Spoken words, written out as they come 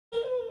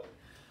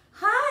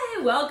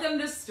Welcome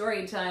to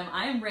Storytime.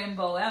 I'm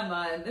Rainbow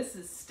Emma, and this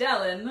is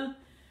Stellan, and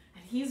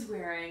he's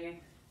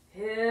wearing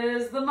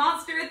his The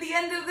Monster at the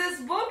End of This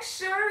Book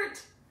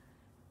shirt.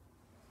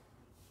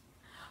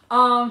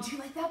 Do you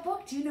like that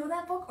book? Do you know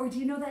that book? Or do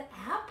you know that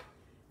app?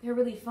 They're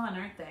really fun,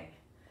 aren't they?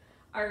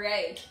 All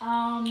right.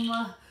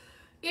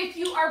 If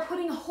you are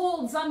putting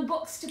holds on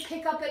books to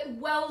pick up at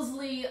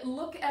Wellesley,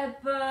 look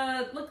up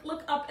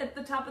at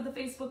the top of the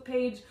Facebook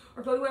page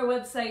or go to our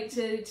website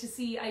to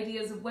see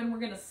ideas of when we're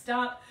going to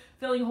stop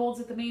filling holds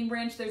at the main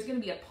branch. There's going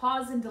to be a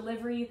pause in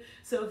delivery.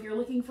 So if you're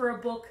looking for a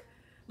book,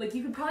 like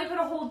you can probably put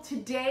a hold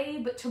today,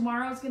 but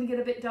tomorrow's going to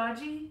get a bit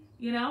dodgy,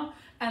 you know,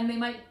 and they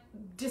might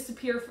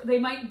disappear. They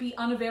might be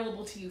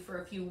unavailable to you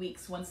for a few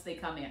weeks once they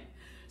come in.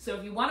 So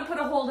if you want to put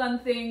a hold on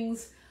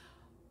things,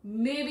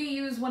 maybe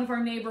use one of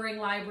our neighboring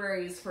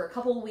libraries for a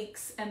couple of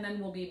weeks, and then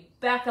we'll be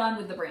back on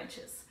with the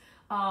branches,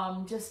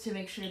 just to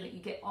make sure that you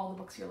get all the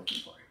books you're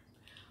looking for.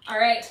 All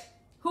right,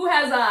 who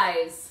has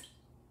eyes?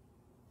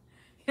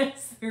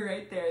 Yes, they're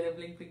right there. They're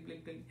blink, blink,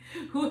 blink, blink.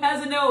 Who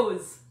has a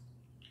nose?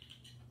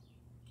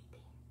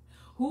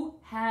 Who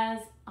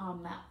has a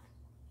mouth?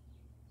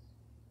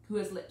 Who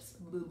has lips?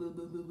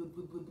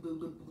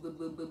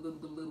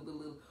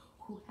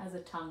 Who has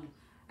a tongue?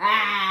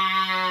 Ah!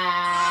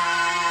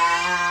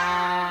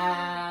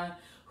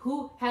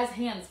 Who has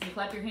hands? Can you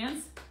clap your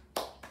hands?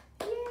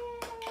 Yay!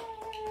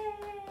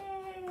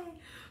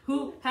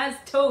 Who has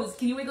toes?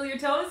 Can you wiggle your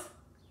toes?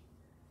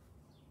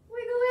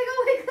 Wiggle,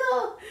 wiggle,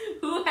 wiggle.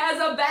 Who has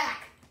a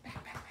back?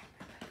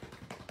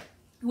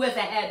 Who has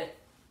a head?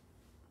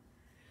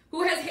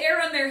 Who has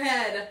hair on their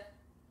head?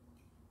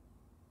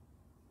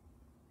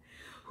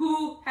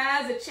 Who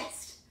has a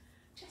chest?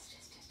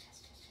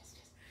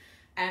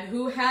 And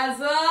who has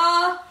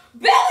a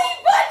belly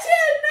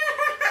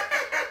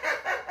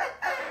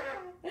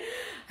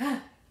button?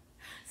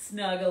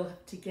 Snuggle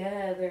up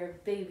together,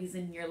 babies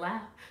in your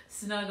lap.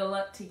 Snuggle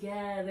up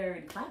together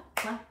and clap,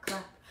 clap,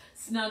 clap.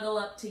 Snuggle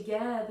up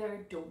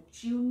together, don't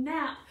you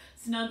nap.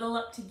 Snuggle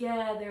up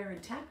together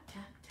and tap,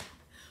 tap, tap.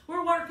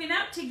 We're working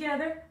out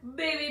together,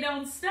 baby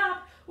don't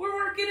stop. We're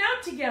working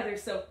out together,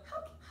 so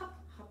hop,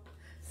 hop, hop.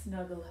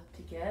 Snuggle up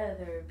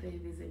together,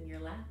 babies in your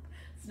lap.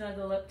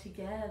 Snuggle up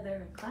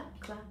together and clap,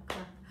 clap,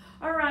 clap.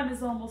 Our rhyme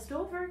is almost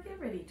over. Get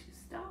ready to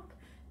stop.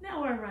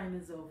 Now our rhyme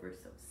is over,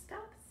 so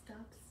stop,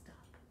 stop, stop.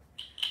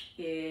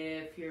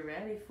 If you're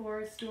ready for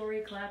a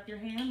story, clap your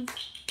hands.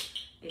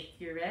 If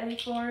you're ready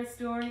for a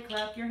story,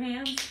 clap your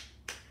hands.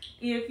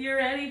 If you're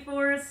ready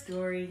for a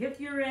story, if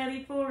you're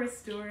ready for a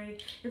story,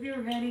 if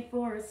you're ready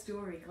for a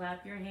story,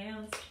 clap your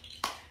hands.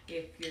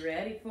 If you're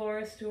ready for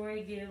a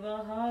story, give a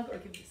hug or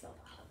give yourself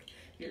a hug.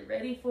 If you're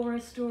ready for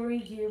a story,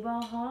 give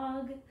a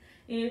hug.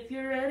 If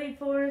you're ready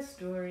for a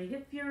story,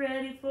 if you're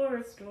ready for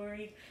a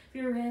story,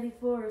 if you're ready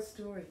for a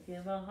story,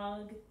 give a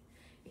hug.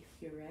 If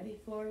you're ready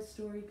for a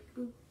story,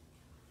 peekaboo,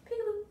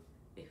 peekaboo.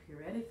 If you're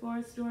ready for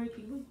a story,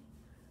 peekaboo,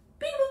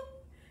 peekaboo.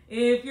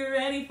 If you're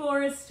ready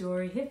for a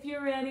story, if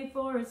you're ready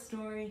for a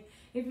story,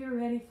 if you're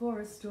ready for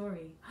a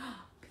story,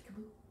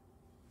 peekaboo,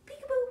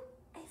 peekaboo,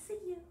 I see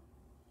you.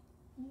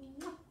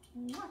 Mwah,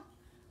 mwah. All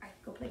right,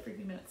 go play for a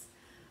few minutes.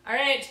 All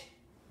right,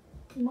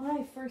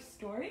 my first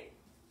story.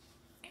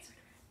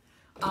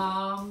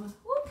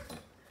 Whoop.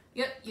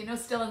 Yep, you know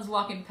Stellan's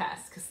walking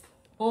past because the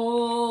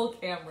whole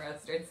camera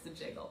starts to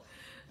jiggle.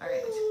 All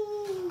right.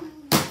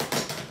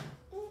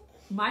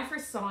 My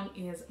first song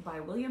is by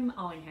William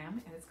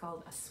Allingham, and it's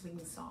called A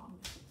Swing Song.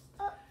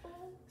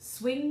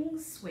 Swing,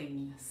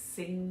 swing,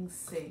 sing,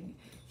 sing.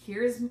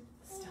 Here's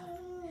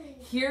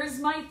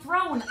my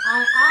throne.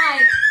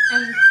 I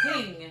am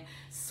king.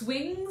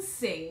 Swing,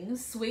 sing,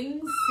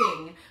 swing,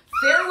 sing.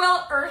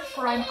 Farewell, earth,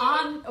 for I'm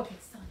on. Okay,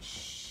 Stellan,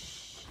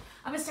 shh.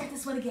 I'm gonna start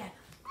this one again.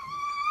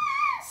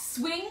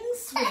 Swing,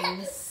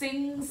 swing,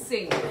 sing,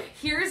 sing.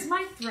 Here's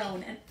my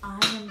throne and I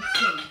am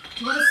king.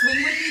 Do you want to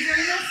swing with me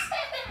during this?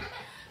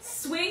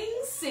 Swing,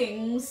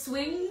 sing,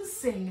 swing,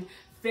 sing.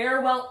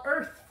 Farewell,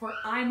 earth, for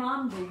I'm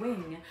on the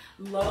wing.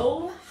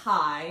 Low,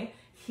 high,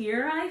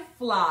 here I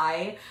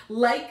fly,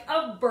 like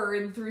a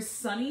bird through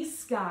sunny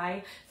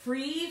sky.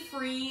 Free,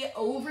 free,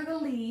 over the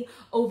lea,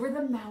 over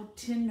the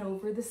mountain,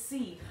 over the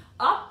sea.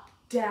 Up,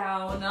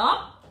 down,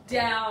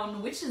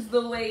 which is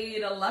the way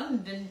to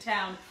London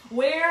town?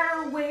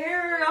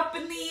 Where, up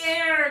in the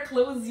air,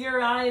 close your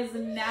eyes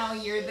and now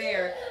you're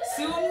there.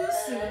 Soon,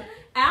 soon,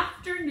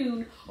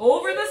 afternoon,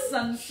 over the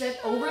sunset,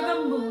 over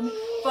the moon,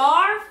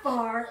 far,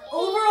 far,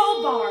 over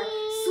all bar,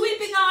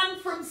 sweeping on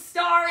from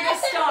star to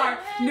star.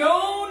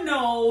 No,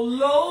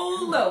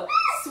 low, low,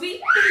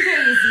 sweep the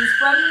daisies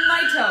from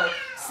my toe.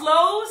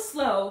 Slow,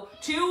 slow,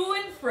 to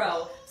and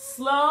fro,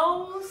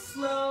 slow,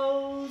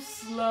 slow,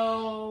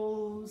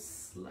 slow,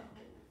 slow.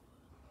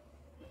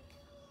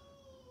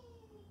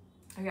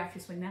 Are you off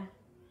your swing now?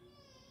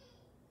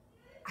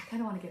 I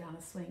kind of want to get on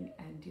a swing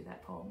and do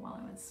that poem while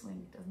I'm on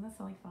swing. Doesn't that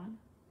sound like fun?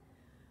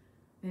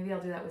 Maybe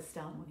I'll do that with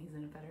Stellan when he's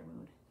in a better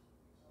mood.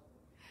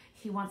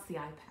 He wants the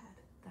iPad.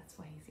 That's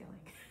why he's yelling.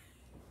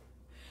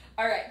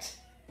 All right.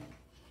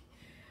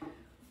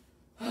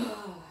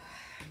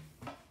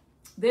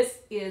 This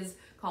is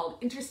called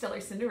Interstellar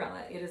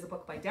Cinderella. It is a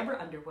book by Deborah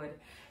Underwood,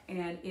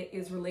 and it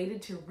is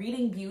related to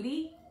Reading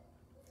Beauty,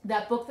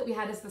 that book that we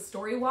had as the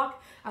story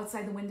walk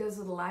outside the windows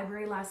of the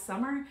library last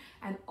summer,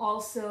 and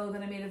also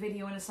that I made a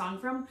video and a song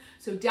from.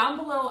 So down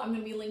below, I'm going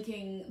to be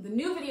linking the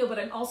new video, but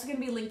I'm also going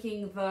to be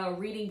linking the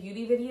Reading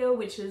Beauty video,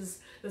 which is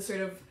the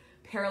sort of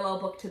parallel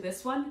book to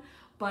this one.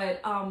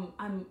 But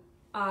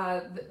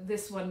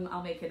this one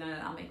I'll make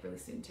really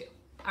soon too.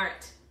 All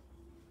right,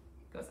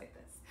 goes like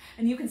this,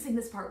 and you can sing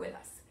this part with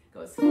us. It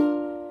goes,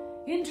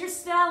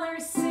 Interstellar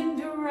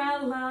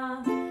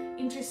Cinderella,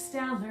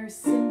 Interstellar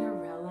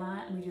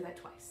Cinderella, and we do that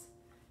twice.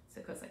 So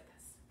it goes like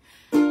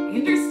this.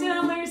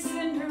 Interstellar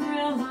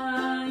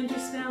Cinderella,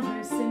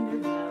 Interstellar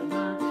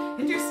Cinderella,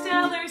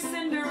 Interstellar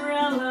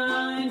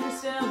Cinderella,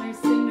 Interstellar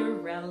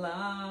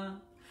Cinderella.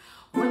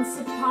 Once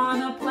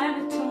upon a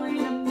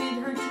planetoid,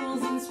 amid her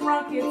tools and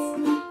sprockets,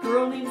 a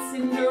girl named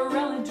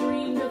Cinderella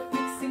dreamed of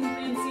fixing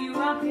fancy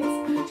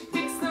rockets. She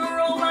fixed the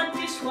robot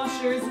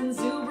dishwashers and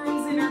zoo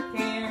brooms in her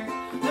hair.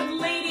 But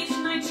late each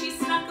night she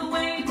snuck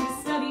away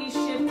to study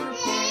ship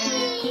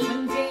repair.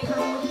 One day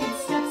her wicked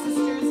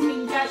stepsisters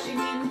came dashing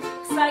in,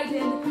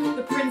 excited.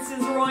 The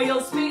Prince's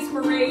Royal Space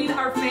Parade,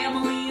 our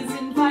family is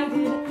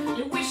invited.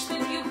 I wish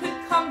that you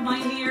could come,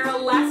 my dear,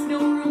 alas no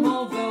room,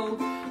 although.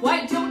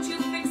 Why don't you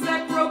fix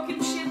that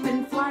broken ship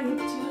and fly it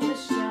to the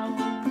show?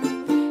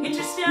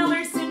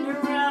 Interstellar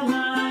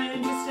Cinderella,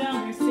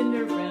 Interstellar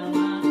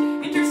Cinderella,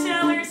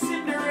 Interstellar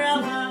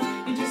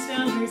Cinderella,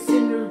 Interstellar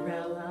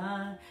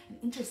Cinderella. And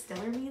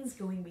interstellar means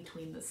going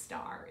between the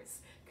stars,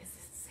 because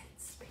it's in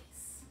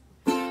space.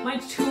 My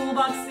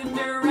toolbox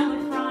Cinderella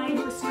cried,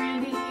 we're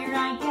stranded here,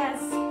 I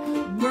guess.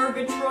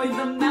 Murgatroyd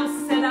the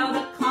mouse set out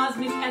a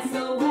cosmic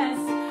SOS.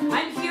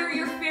 I'm here,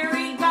 your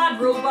fairy god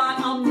robot,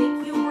 I'll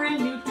make you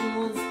brand new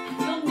tools.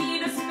 You'll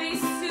need a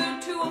space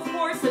suit to, of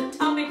course,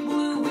 atomic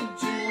blue with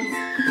jewels.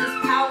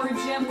 This power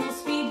gem will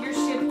speed your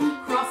ship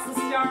across the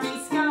starry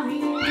sky.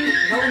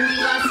 It only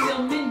lasts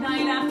till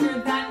midnight,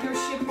 after that your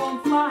ship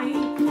won't fly.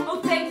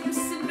 Oh, thank you,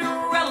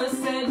 Cinderella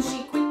said.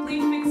 She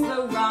quickly fixed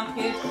the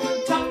rocket,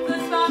 tucked the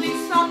sonic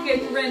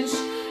socket wrench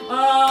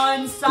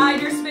inside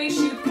her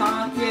spaceship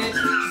pocket.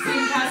 She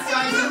sang past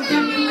stars and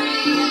nebulae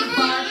and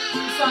far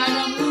inside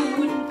a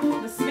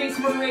moon. The space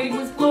parade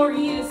was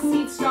glorious,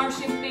 each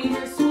starship made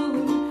her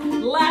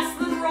swoon. Last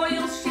the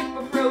royal ship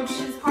approached,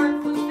 his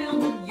heart was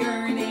filled with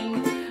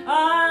yearning.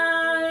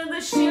 The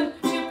ship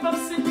of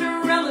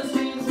Cinderella's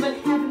dreams, but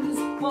heavens,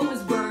 what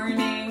was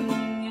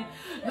burning?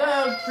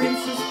 The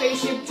prince's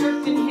spaceship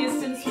jerked and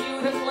hissed and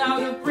spewed a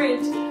cloud of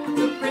grit.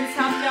 The prince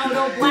hopped out,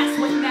 oh blast,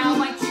 what now?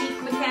 My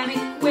chief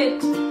mechanic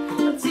quit.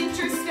 But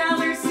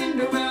Interstellar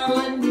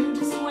Cinderella knew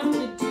just what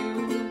to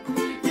do.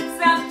 It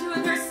zapped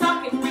with her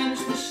socket wrench,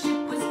 the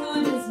ship was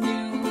good as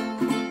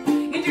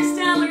new.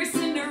 Interstellar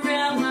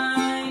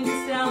Cinderella,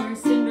 Interstellar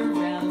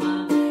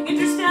Cinderella,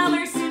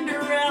 Interstellar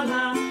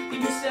Cinderella,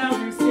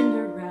 Interstellar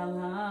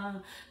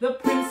Cinderella. The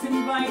prince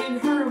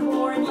invited her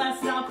aboard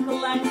last stop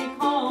Galactic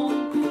Hall.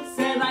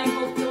 Said, I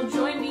hope you'll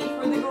join me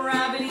for the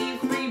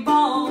gravity-free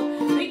ball.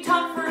 They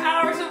talked for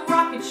hours of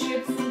rocket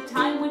ships and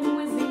time went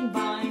whizzing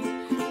by.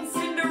 And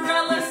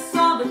Cinderella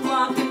saw the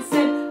clock and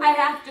said, I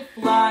have to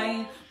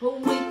fly.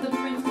 But wait, the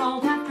prince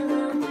called after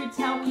her to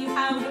tell me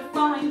how to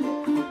find.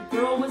 The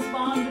girl was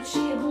gone, but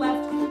she had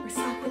left her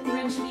socket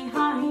wrench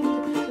behind.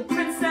 The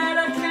prince set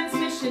a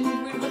transmission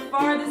through the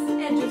farthest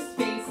edge of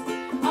space.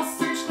 I'll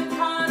search the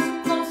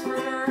cosmos for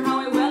her, how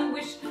I well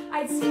wish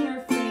I'd seen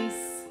her face.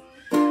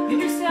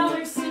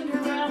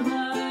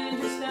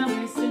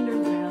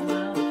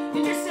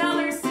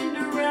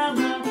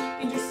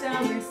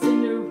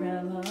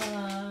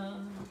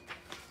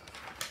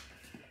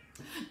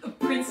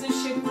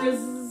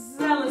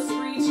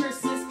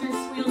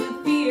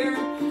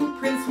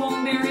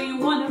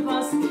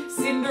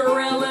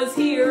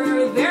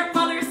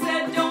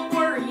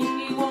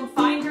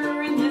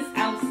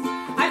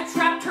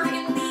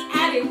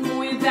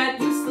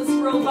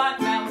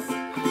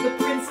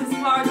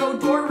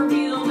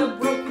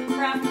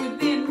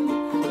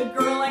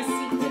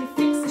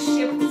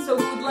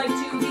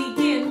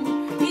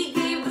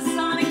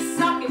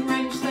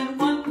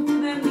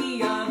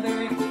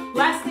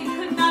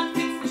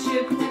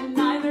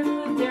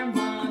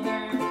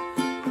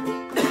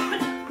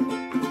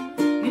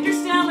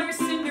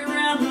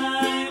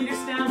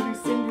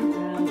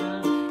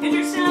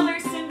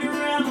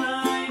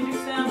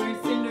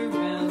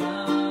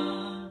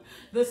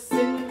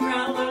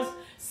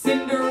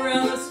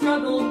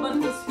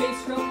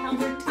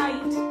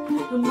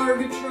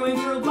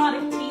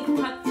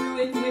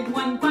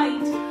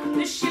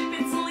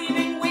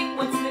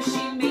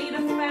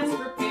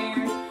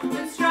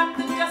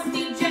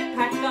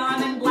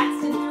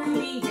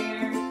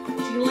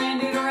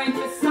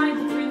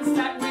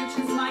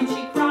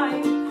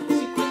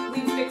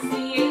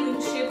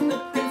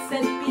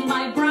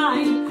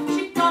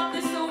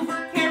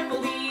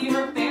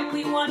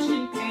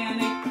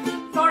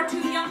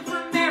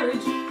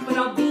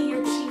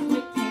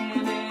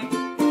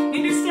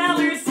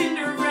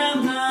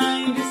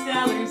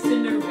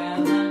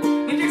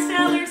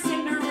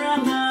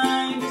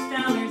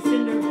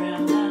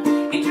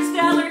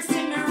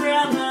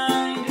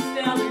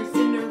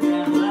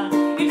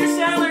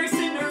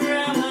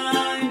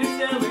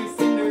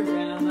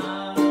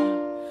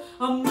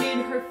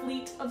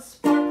 of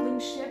sparkling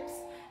ships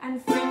and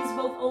friends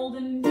both old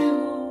and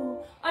new.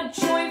 A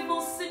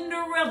joyful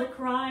Cinderella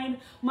cried,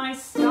 my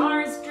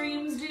stars'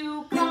 dreams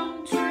do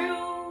come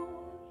true.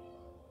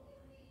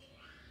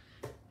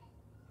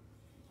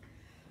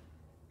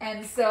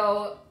 And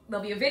so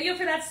there'll be a video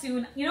for that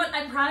soon. You know what,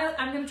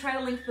 I'm going to try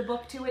to link the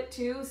book to it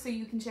too, so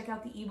you can check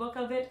out the ebook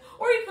of it.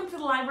 Or you can come to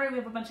the library, we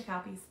have a bunch of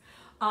copies.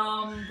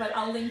 But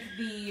I'll link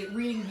the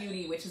Reading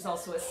Beauty, which is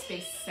also a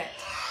space set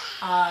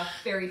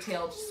fairy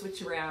tale to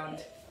switch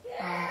around.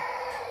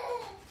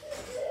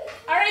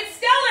 All right,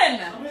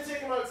 Stellan! I'm going to take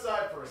him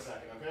outside for a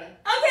second, okay?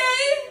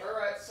 Okay! All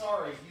right,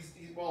 sorry.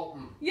 He's well,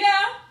 Yeah?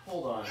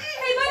 hold on.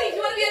 Hey, buddy, do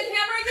you want to be on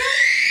camera again?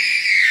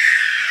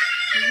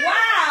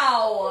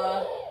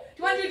 Wow! Do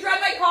you want to drive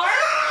my car?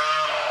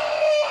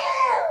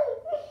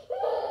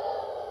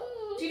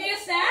 Do you need a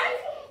snack?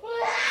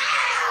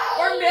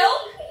 Or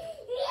milk?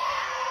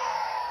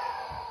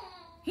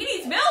 He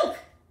needs milk!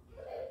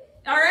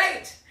 All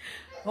right.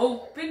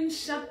 Open,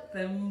 shut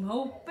them,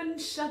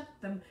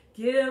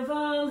 give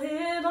a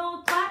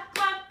little clap,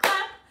 clap,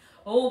 clap.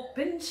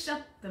 Open,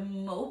 shut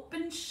them,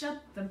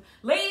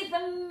 lay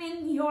them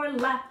in your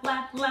lap,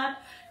 lap,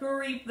 lap.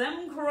 Creep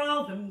them,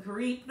 crawl them,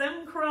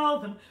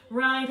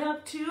 right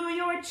up to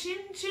your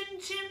chin, chin,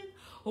 chin.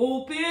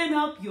 Open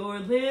up your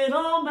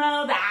little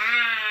mouth,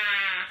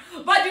 ah!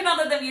 But do not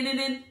let them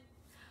in.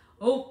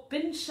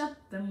 Open, shut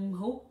them,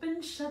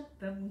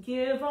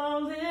 give a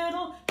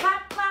little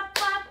clap, clap,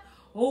 clap.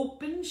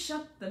 Open,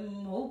 shut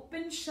them,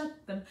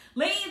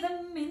 lay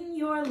them in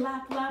your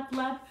lap, lap,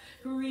 lap.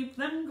 Creep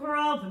them,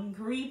 crawl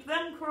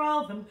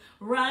them,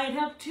 right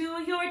up to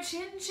your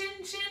chin,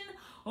 chin, chin.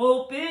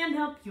 Open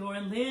up your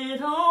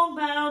little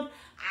mouth,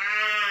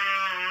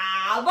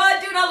 ah!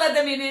 But do not let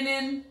them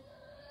in.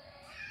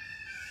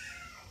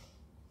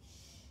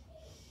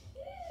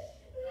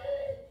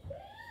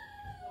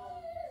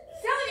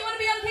 Sally, you want to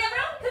be on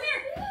camera? Come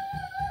here.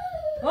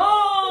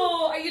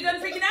 Oh, are you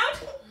done freaking out?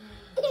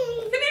 Come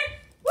here.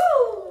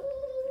 Woo!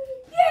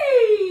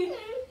 Yay!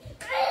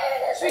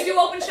 Should we do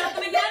open shut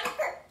them again?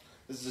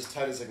 This is as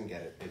tight as I can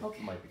get it. It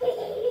Okay. might be good.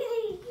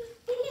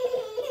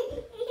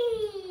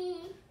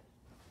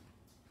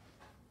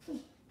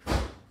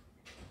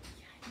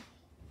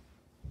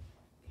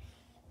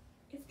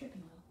 It's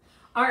dripping a little.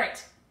 All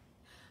right.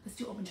 Let's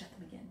do open shut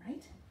them again,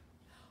 right?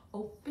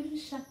 Open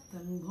shut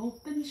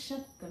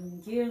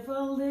them, give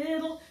a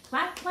little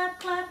clap, clap,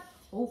 clap.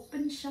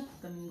 Open shut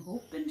them,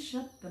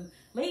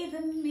 lay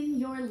them in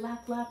your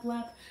lap, lap,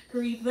 lap.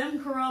 Creep them,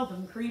 crawl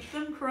them,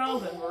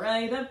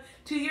 right up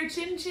to your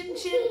chin, chin,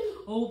 chin.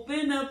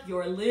 Open up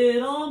your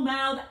little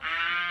mouth,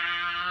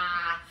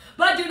 ah!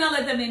 But do not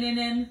let them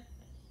in.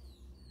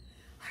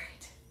 All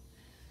right.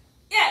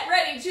 Get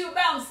ready to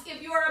bounce.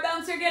 If you are a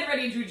bouncer, get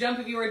ready to jump.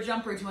 If you are a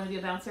jumper, do you want to be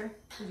a bouncer?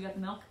 Because you got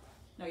the milk?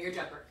 No, you're a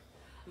jumper.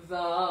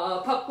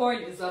 The popcorn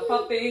is a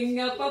popping,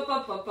 up, up,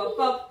 up, up, up,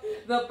 up.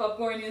 The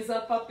popcorn is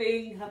a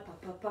popping, up,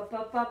 up, up, up,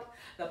 up, up.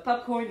 The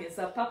popcorn is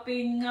a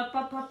popping, up,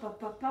 up, up,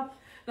 up, up, up.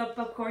 The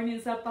popcorn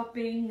is a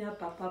popping,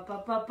 up, up, up,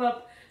 up, up,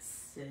 up.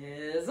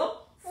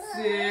 Sizzle,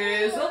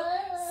 sizzle,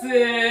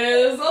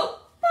 sizzle,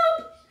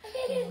 pop.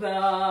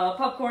 The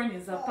popcorn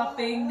is a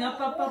popping,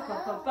 up, up, up,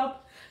 up, up,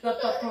 up. The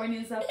popcorn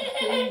is a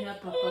popping,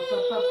 up, up, up,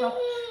 up, up, up.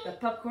 The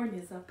popcorn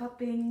is a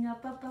popping,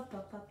 up, up, up,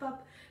 up, up,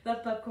 up. The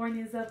popcorn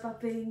is a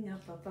popping,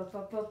 up, up, up,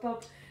 up, up,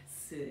 up.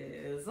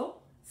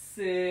 Sizzle,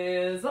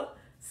 sizzle,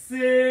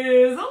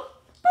 sizzle,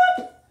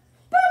 pop,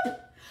 pop.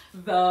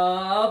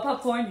 The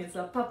popcorn is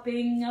a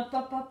popping, up,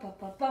 up, up,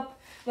 up, up, up.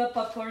 The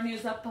popcorn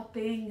is a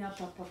popping,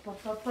 up, up, up,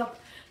 up, up, up.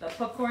 The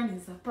popcorn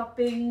is a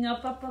popping,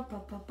 up, up, up,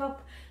 up, up,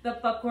 up. The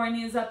popcorn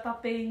is a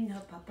popping,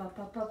 up, up, up,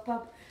 up, up,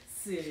 up.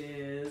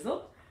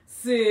 Sizzle,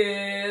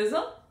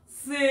 sizzle,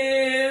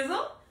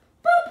 sizzle,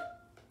 pop,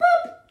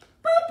 pop,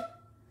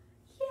 pop.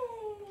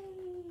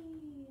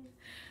 Yay!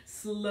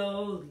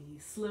 Slowly,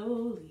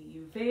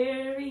 slowly,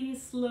 very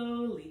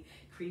slowly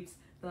creeps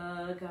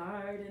the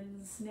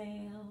garden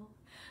snail.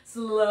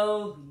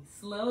 Slowly,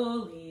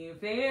 slowly,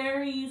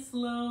 very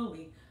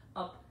slowly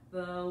up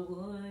the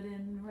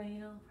wooden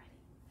rail.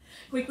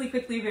 Quickly,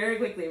 quickly, very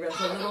quickly runs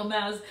the little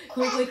mouse.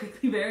 Quickly,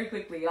 quickly, very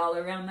quickly all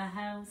around the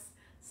house.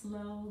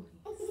 Slowly,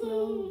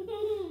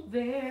 slowly,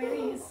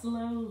 very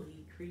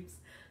slowly creeps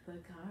the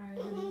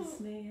garden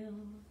snail.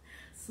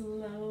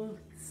 Slowly,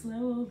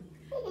 slowly,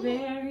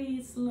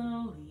 very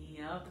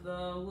slowly up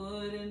the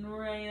wooden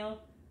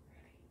rail.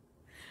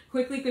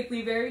 Quickly,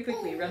 quickly, very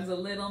quickly runs a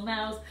little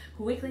mouse.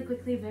 Quickly,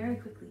 quickly, very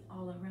quickly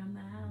all around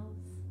the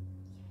house.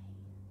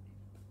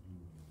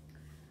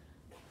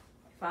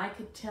 If I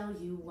could tell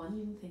you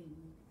one thing,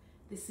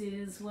 this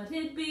is what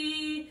it'd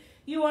be.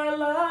 You are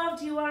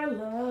loved,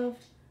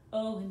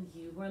 oh, and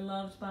you are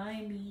loved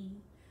by me.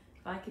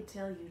 If I could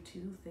tell you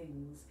two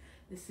things,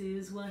 this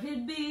is what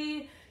it'd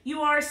be. You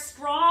are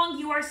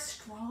strong,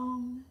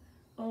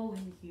 oh,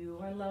 and you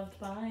are loved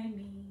by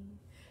me.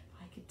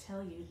 If I could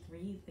tell you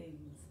three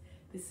things,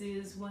 this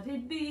is what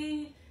it'd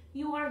be.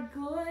 You are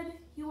good,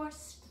 you are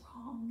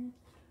strong,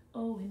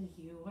 oh, and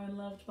you are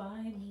loved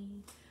by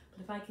me.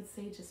 But if I could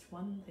say just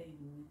one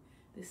thing,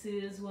 This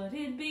is what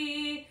it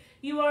be.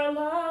 You are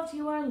loved,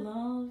 you are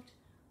loved.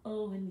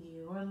 Oh, and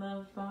you are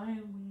loved by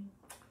me.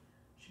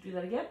 Should we do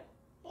that again?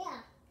 Yeah.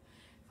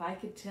 If I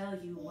could tell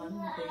you one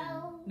thing.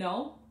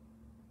 No?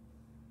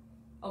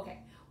 Okay.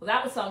 Well,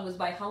 that song was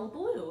by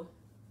Hullabaloo.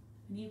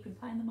 And you can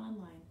find them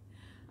online.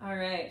 All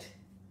right.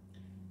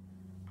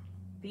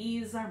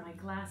 These are my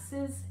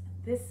glasses.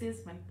 This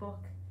is my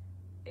book.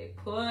 I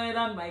put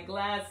on my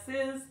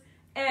glasses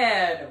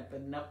and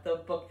open up the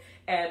book.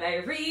 And I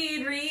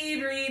read,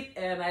 read, read.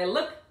 And I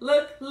look,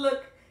 look,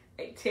 look.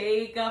 I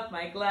take off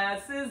my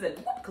glasses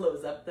and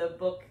close up the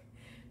book.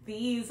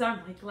 These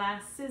are my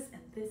glasses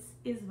and this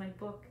is my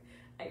book.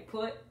 I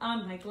put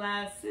on my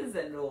glasses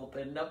and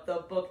open up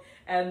the book.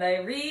 And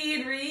I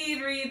read,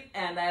 read, read.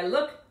 And I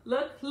look,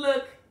 look,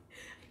 look.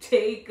 I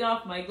take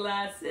off my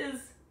glasses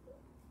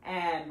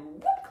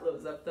and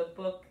close up the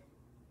book.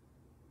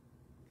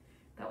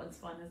 That one's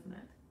fun, isn't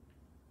it?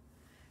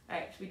 All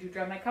right, should we do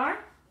drive my car?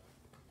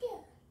 Yeah.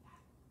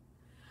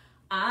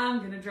 I'm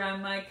gonna drive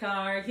my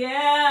car,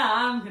 yeah,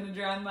 I'm gonna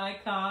drive my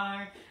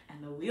car,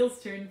 and the wheels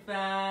turn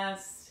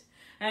fast.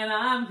 And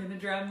I'm gonna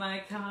drive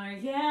my car,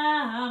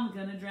 yeah, I'm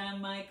gonna drive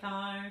my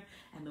car,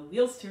 and the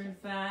wheels turn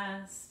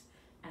fast,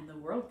 and the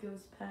world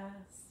goes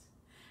past.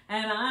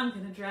 And I'm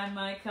gonna drive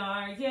my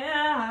car,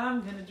 yeah,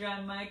 I'm gonna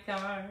drive my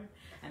car,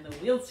 and the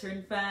wheels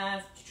turn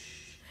fast,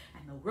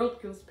 and the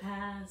world goes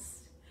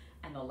past,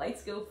 and the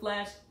lights go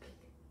flash.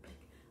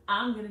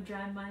 I'm gonna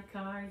drive my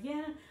car,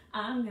 yeah,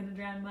 I'm gonna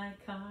drive my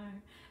car,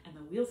 and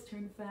the wheels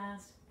turn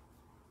fast,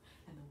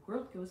 and the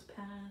world goes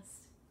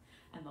past,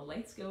 and the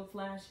lights go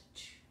flash.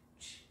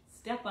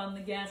 Step on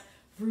the gas,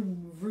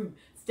 vroom, vroom.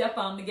 Step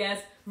on the gas,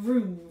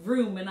 vroom,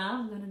 vroom. And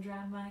I'm gonna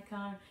drive my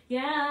car,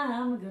 yeah,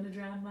 I'm gonna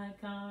drive my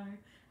car,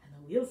 and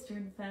the wheels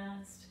turn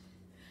fast,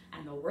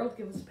 and the world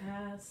goes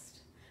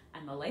past,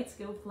 and the lights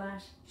go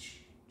flash.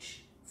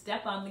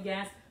 Step on the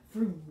gas,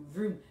 vroom,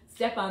 vroom.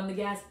 Step on the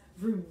gas,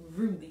 vroom,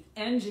 vroom. The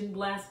engine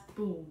blast,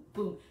 boom,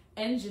 boom.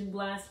 Engine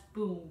blast,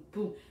 boom,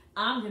 boom.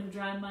 I'm gonna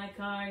drive my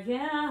car,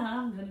 yeah,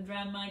 I'm gonna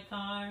drive my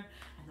car.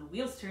 And the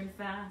wheels turn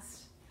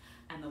fast,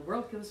 and the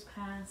world goes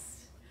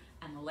past,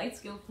 and the lights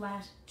go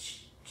flash.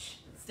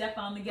 Step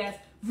on the gas,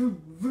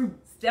 vroom, vroom.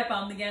 Step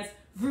on the gas,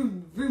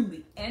 vroom, vroom.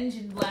 The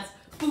engine blast,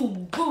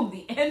 boom, boom.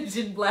 The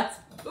engine blast,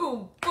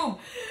 boom, boom.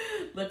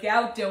 Look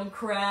out, don't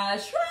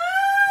crash.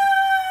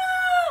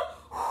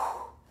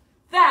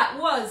 That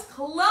was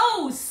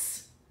close.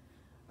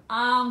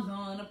 I'm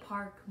gonna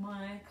park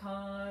my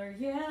car,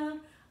 yeah,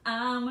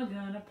 I'm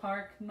gonna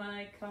park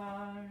my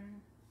car.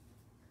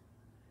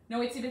 No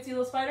Itsy Bitsy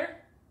Little Spider?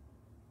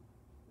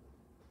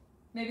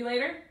 Maybe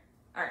later?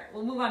 All right,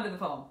 we'll move on to the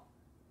poem.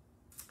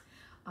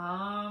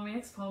 My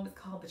next poem is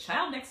called The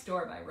Child Next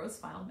Door by Rose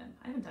Fyleman.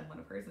 I haven't done one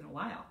of hers in a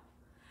while.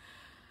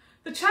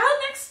 The child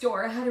next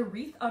door had a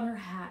wreath on her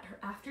hat. Her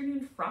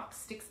afternoon frock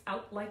sticks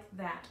out like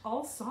that,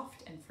 all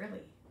soft and frilly.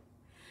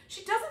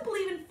 She doesn't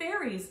believe in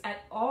fairies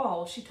at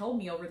all, she told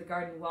me over the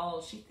garden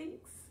wall. She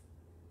thinks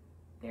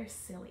they're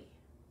silly.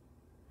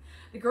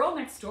 The girl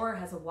next door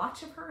has a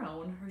watch of her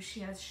own. She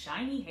has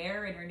shiny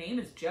hair and her name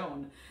is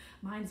Joan.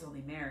 Mine's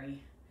only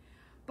Mary.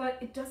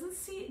 But doesn't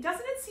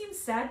it seem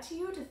sad to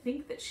you to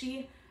think that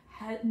she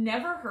had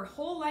never her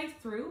whole life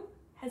through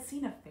has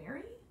seen a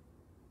fairy?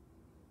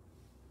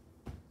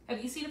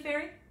 Have you seen a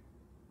fairy?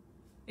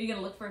 Are you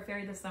gonna look for a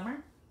fairy this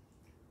summer?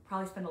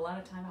 Probably spend a lot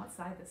of time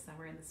outside this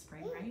summer and the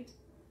spring, right?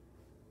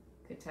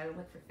 Good time to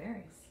look for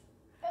fairies.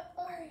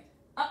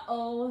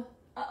 Uh-oh.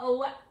 Uh-oh,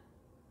 what?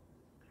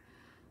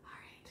 All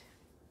right.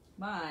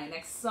 My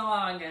next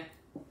song.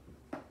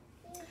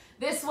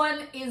 This one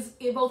is,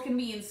 it both can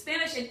be in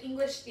Spanish and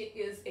English. It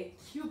is a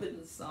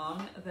Cuban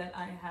song that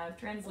I have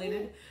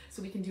translated.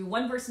 So we can do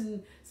one verse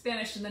in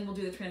Spanish and then we'll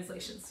do the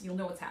translation so you'll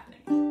know what's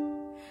happening.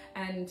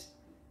 And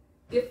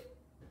if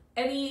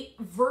any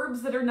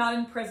verbs that are not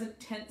in present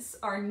tense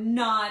are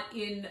not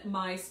in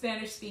my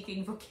Spanish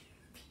speaking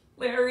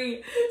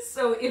vocabulary,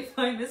 so if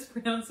I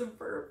mispronounce a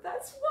verb,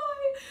 that's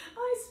why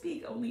I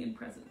speak only in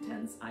present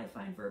tense. I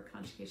find verb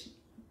conjugation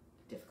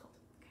difficult.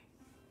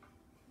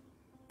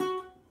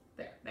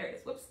 Okay. There it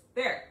is. Whoops.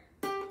 There.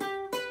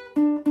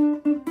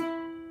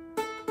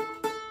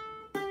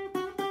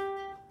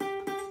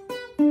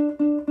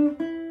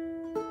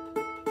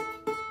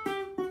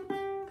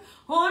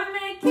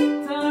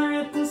 Hormuguita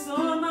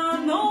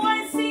Retozona, no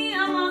hay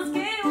silla más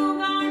que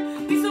jugar.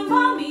 Y su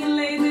mami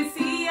le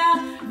decía,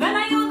 ven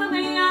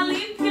ayúdame a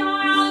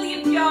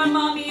limpiar,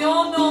 mami.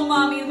 Oh no,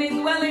 mami, me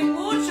duelen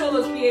mucho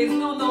los pies.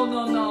 No, no,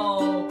 no,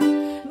 no.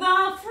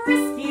 The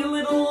frisky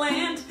little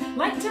ant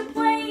liked to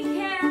play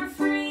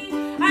carefree,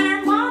 and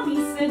her mommy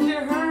said,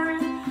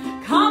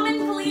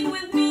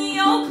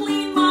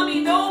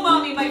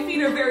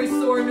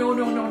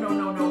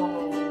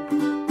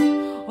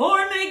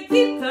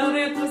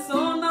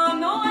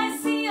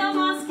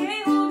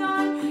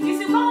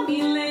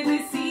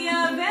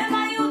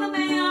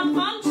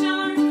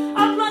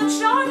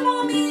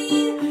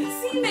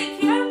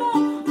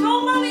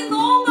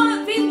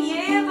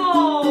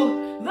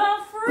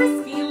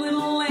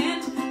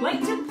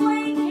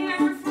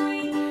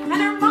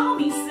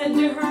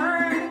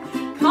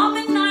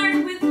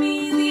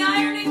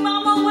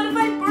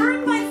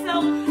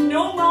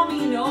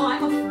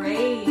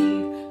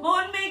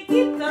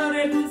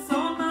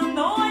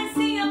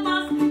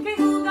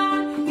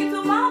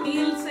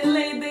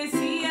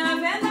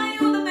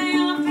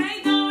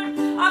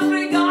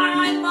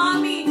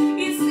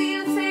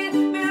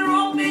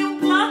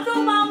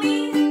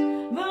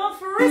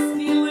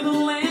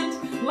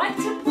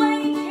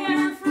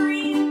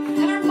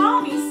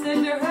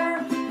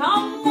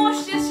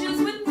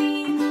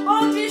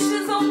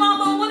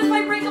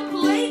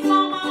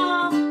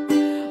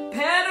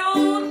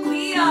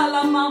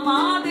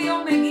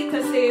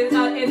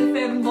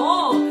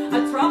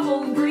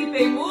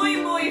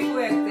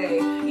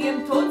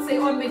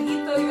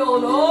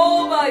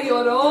 lloraba,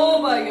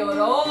 lloraba,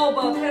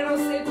 lloraba, pero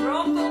se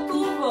pronto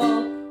tuvo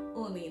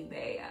una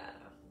idea.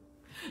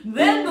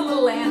 Then the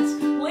little ant,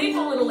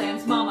 playful little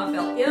ant's mama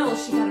fell ill.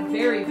 She had a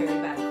very, very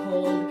bad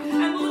cold.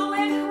 And the little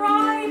ant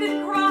cried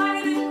and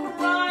cried and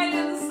cried,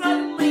 and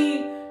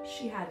suddenly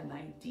she had an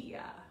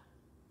idea.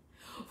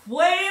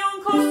 Fue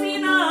un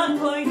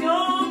cocinado yo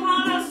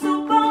para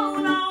sopa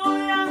una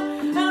olla.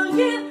 El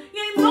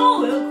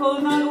llenó el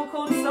colmado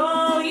con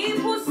sal y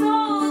puso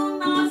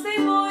una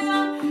cebolla.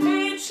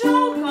 Echó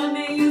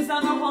carne y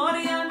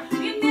zanahoria,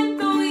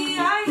 pimiento y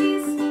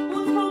maíz,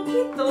 un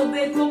poquito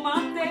de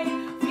tomate,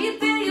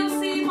 fideos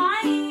y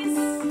maíz.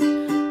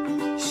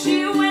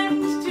 She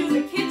went to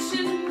the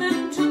kitchen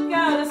and took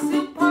out a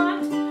soup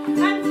pot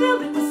and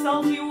filled it with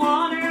salty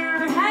water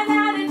and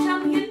added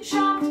onion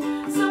chopped,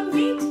 some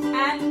meat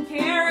and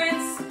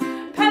carrots,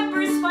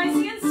 pepper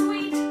spicy and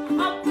sweet,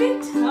 a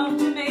bit of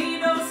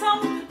tomato,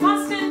 some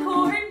pasta and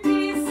corned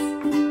beef.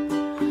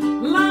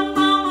 La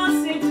mama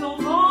se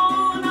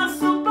tomó una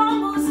sopa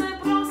muy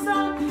sabrosa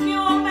y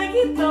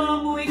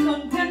Hormuguita muy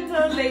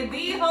contenta le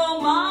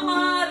dijo,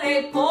 Mama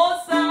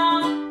reposa.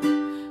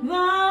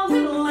 The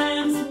little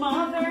ant's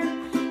mother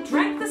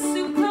drank the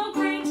soup real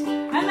great,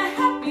 and the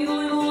happy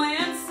little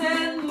ant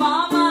said,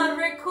 Mama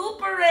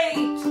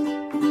recuperate.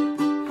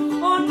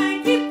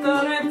 Hormuguita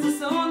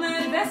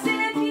Retozona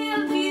desde que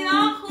el día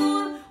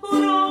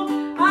juró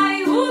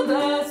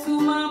ayuda a su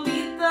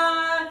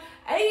mamita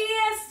y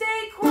este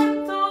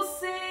cuento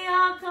se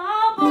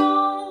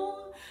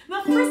acabó.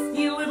 The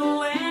frisky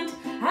little ant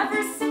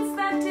ever since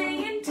that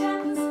day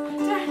intends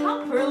to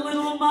help her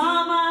little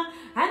mama,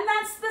 and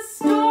that's the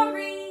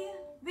story,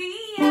 the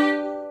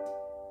end.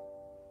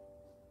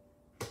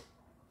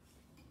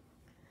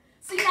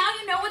 So now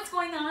you know what's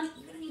going on,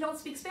 even if you don't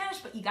speak Spanish,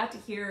 but you got to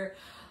hear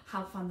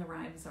how fun the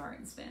rhymes are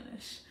in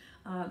Spanish.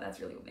 That's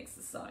really what makes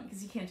this song,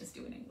 because you can't just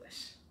do it in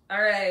English.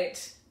 All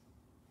right.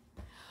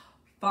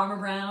 Farmer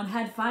Brown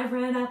had 5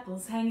 red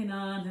apples hanging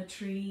on a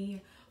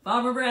tree.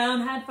 Farmer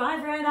Brown had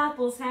 5 red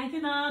apples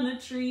hanging on a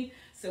tree.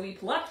 So he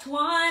plucked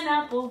one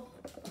apple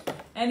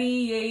and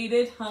he ate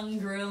it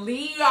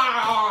hungrily,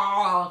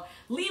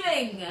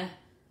 leaving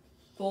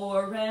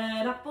 4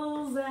 red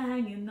apples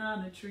hanging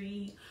on a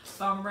tree.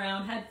 Farmer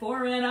Brown had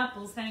 4 red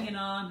apples hanging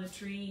on a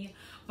tree.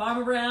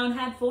 Farmer Brown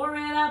had 4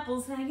 red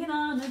apples hanging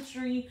on a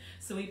tree.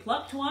 So he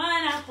plucked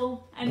one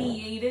apple and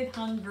he ate it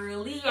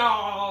hungrily,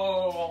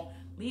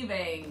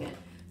 leaving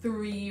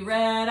 3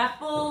 red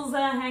apples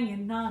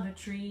hanging on a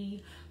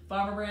tree.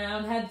 Farmer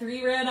Brown had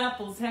 3 red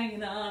apples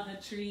hanging on a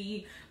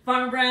tree.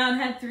 Farmer Brown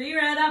had 3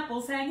 red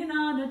apples hanging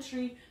on a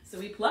tree. So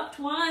he plucked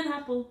one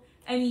apple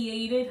and he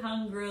ate it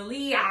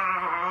hungrily,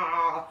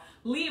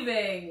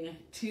 leaving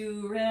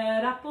 2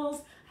 red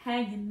apples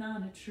hanging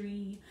on a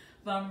tree.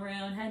 Farmer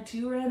Brown had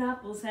 2 red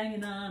apples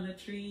hanging on a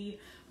tree.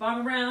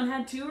 Farmer Brown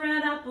had 2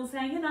 red apples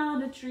hanging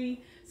on a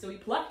tree. So he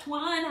plucked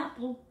one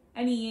apple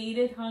and he ate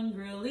it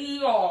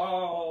hungrily,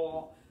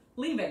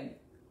 leaving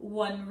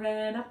 1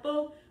 red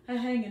apple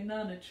hanging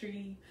on a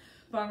tree.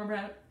 Farmer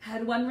Brown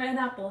had 1 red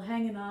apple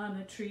hanging on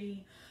a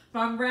tree.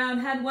 Farmer Brown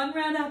had 1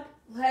 red apple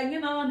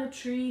hanging on a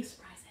tree.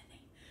 Surprise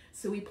ending.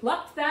 So he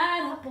plucked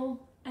that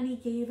apple and he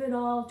gave it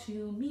all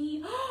to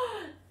me.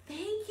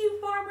 Thank you,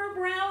 Farmer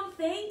Brown.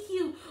 Thank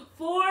you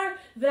for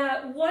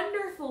that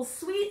wonderful,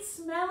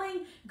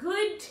 sweet-smelling,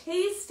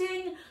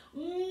 good-tasting,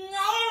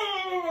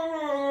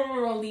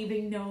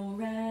 leaving no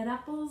red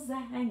apples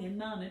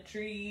hanging on a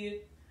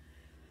tree.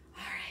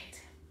 All right.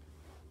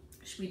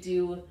 Should we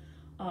do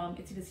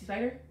Itsy Bitsy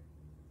Spider?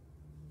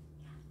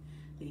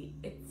 The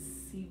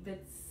itsy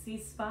bitsy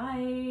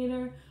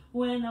spider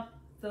went up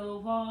the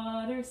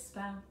water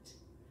spout.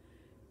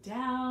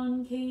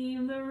 Down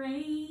came the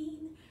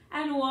rain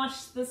and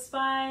washed the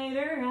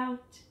spider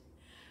out.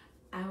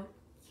 Out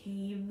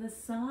came the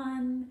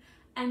sun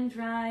and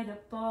dried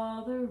up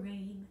all the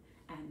rain.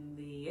 And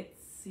the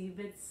itsy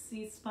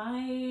bitsy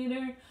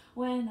spider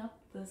went up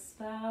the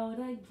spout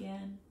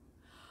again.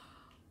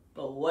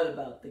 But what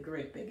about the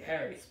great big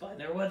hairy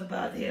spider? What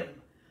about him?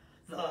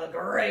 The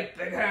great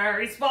big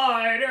hairy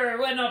spider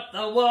went up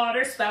the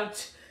water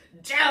spout.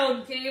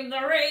 Down came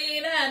the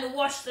rain and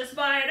washed the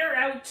spider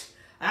out.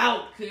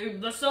 Out came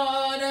the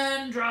sun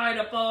and dried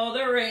up all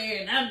the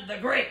rain. And the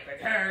great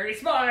big hairy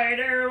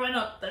spider went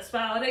up the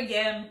spout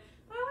again.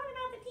 Well, what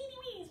about the teeny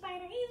weeny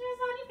spider? He's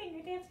just on your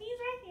fingertips. He's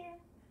right here.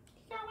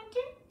 You got one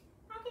too?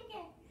 Okay,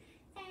 good.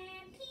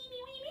 And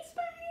teeny weeny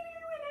spider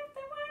went up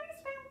the water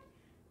spout.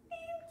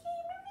 Down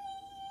came the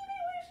rain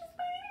and washed the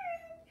spider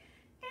out.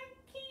 Out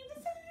came the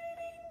sun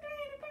and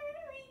dried up all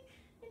the rain.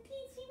 The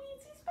teensy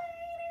weensy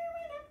spider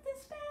went up the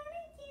spout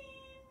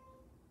again.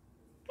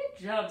 Good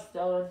job,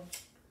 Stone.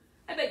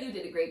 I bet you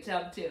did a great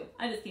job too.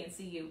 I just can't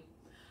see you.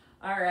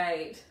 All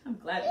right. I'm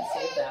glad you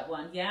saved that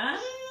one. Yeah?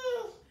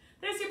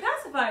 There's your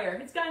pacifier.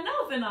 It's got an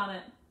elephant on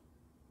it.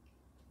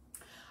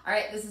 All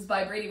right. This is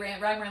by Brady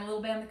Rhymer and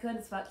Little Band that Could.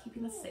 It's about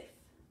keeping us safe.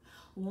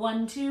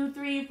 1, 2,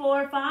 3,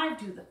 4, 5,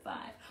 do the 5.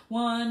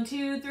 1,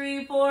 2,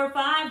 3, 4,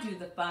 5, do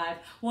the 5.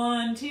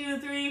 1, 2,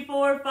 3,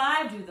 4,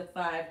 5, do the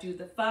 5. Do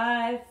the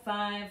 5,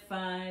 5,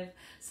 5.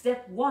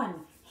 Step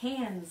 1,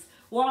 hands.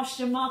 Wash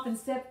them off. And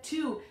step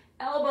 2,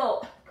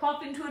 elbow.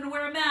 Cough into it and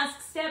wear a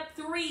mask. Step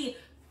 3,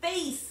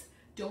 face.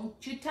 Don't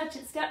you touch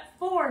it. Step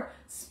 4,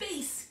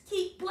 space.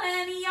 Keep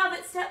plenty of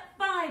it. Step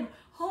 5,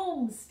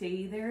 home.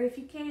 Stay there if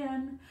you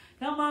can.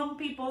 Come on,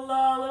 people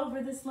all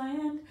over this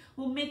land.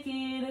 We'll make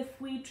it if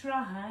we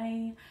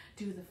try.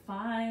 Do the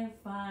 5,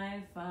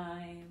 5,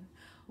 5.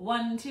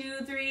 1, 2,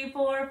 3,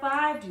 4,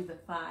 5, do the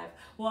 5.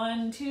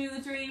 1,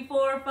 2, 3,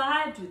 4,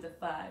 5, do the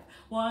 5.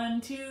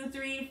 1, 2,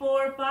 3,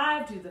 4,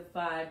 5, do the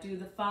 5. Do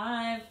the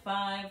 5,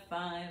 5,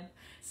 5.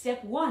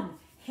 Step 1,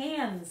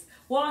 hands.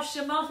 Wash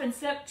them off. And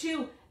step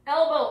 2,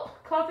 elbow.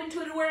 Cough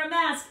into it and wear a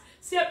mask.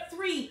 Step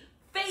 3,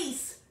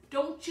 face.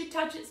 Don't you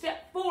touch it.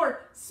 Step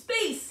 4,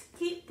 space.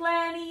 Keep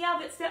plenty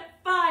of it.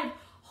 Step 5,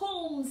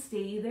 home.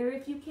 Stay there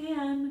if you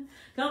can.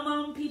 Come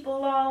on,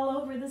 people all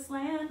over this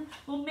land.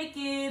 We'll make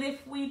it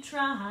if we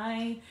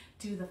try.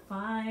 Do the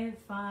 5,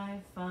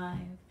 5, 5.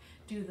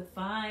 Do the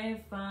 5,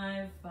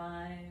 5,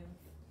 5.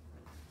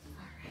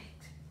 All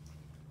right.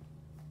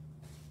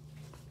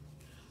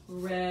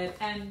 Red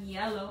and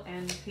yellow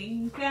and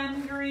pink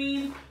and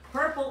green,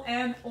 purple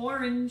and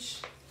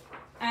orange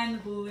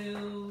and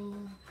blue.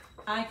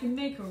 I can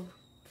make a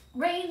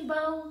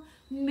rainbow,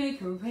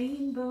 make a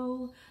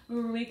rainbow,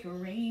 make a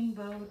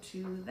rainbow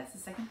too. That's the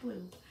second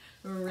blue.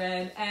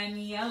 Red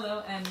and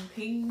yellow and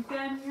pink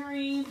and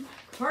green,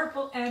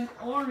 purple and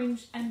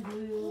orange and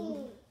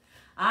blue.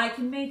 I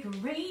can make a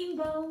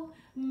rainbow,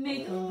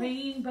 make a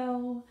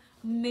rainbow,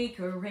 make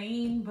a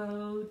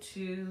rainbow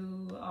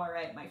too. All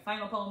right, my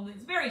final poem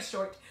is very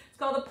short. It's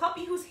called The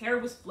Puppy Whose Hair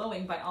Was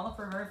Flowing by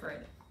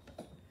Herford.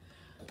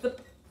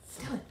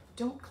 Still,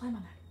 don't climb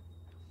on that.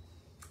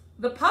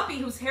 The puppy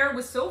whose hair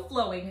was so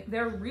flowing,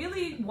 there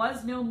really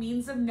was no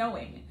means of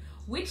knowing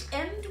which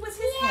end was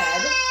his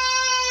head,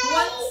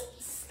 once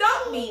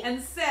stopped me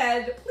and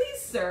said,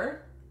 "Please,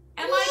 sir,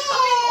 am I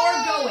coming or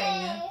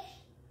going?"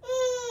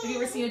 Have you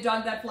ever seen a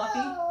dog that fluffy?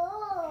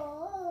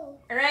 All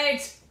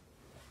right.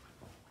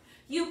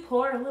 You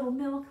pour a little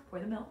milk, pour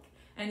the milk.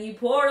 And you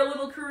pour a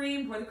little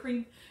cream, pour the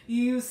cream.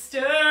 You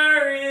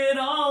stir it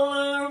all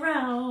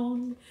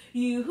around.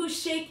 You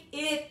shake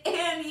it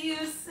and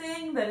you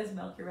sing. That is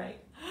milk, you're right.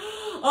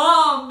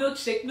 Oh,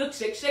 milkshake,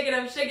 milkshake, shake it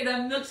up,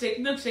 milkshake,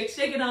 milkshake,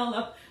 shake it all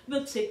up.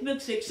 Milkshake,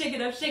 milkshake, shake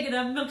it up,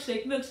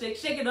 milkshake, milkshake,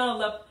 shake it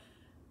all up.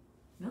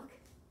 Milk,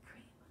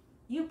 cream.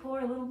 You pour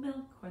a little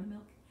milk, pour the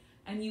milk.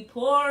 And you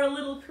pour a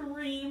little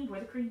cream, pour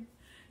the cream.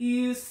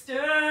 You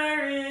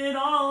stir it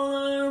all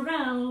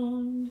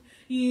around.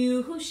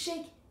 You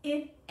shake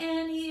it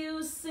and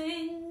you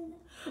sing.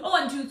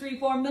 1, 2, 3,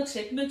 4,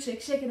 milkshake, milkshake,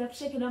 shake it up,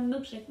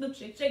 milkshake,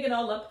 milkshake, shake it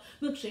all up.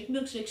 Milkshake,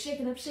 milkshake, shake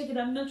it up,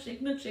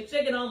 milkshake, milkshake,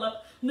 shake it all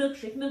up.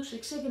 Milkshake,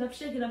 milkshake, shake it up,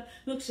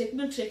 milkshake,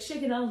 milkshake,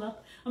 shake it all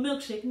up. A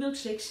milkshake,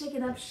 milkshake, shake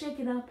it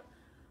up.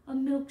 A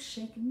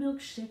milkshake,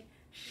 milkshake,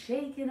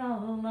 shake it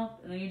all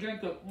up. And then you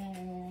drink it.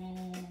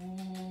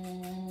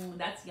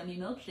 That's yummy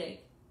milkshake.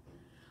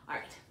 All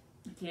right,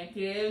 I can't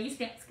give you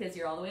stamps because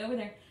you're all the way over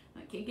there.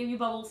 I can't give you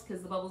bubbles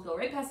because the bubbles go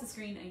right past the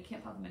screen and you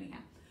can't pop them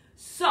anyhow.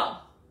 So,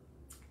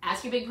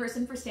 ask your big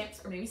person for stamps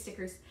or maybe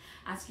stickers.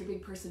 Ask your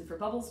big person for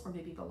bubbles or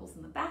maybe bubbles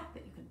in the back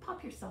that you can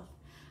pop yourself.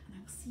 And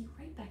I will see you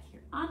right back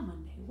here on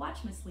Monday.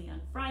 Watch Miss Lee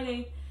on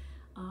Friday.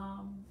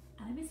 And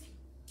I miss you.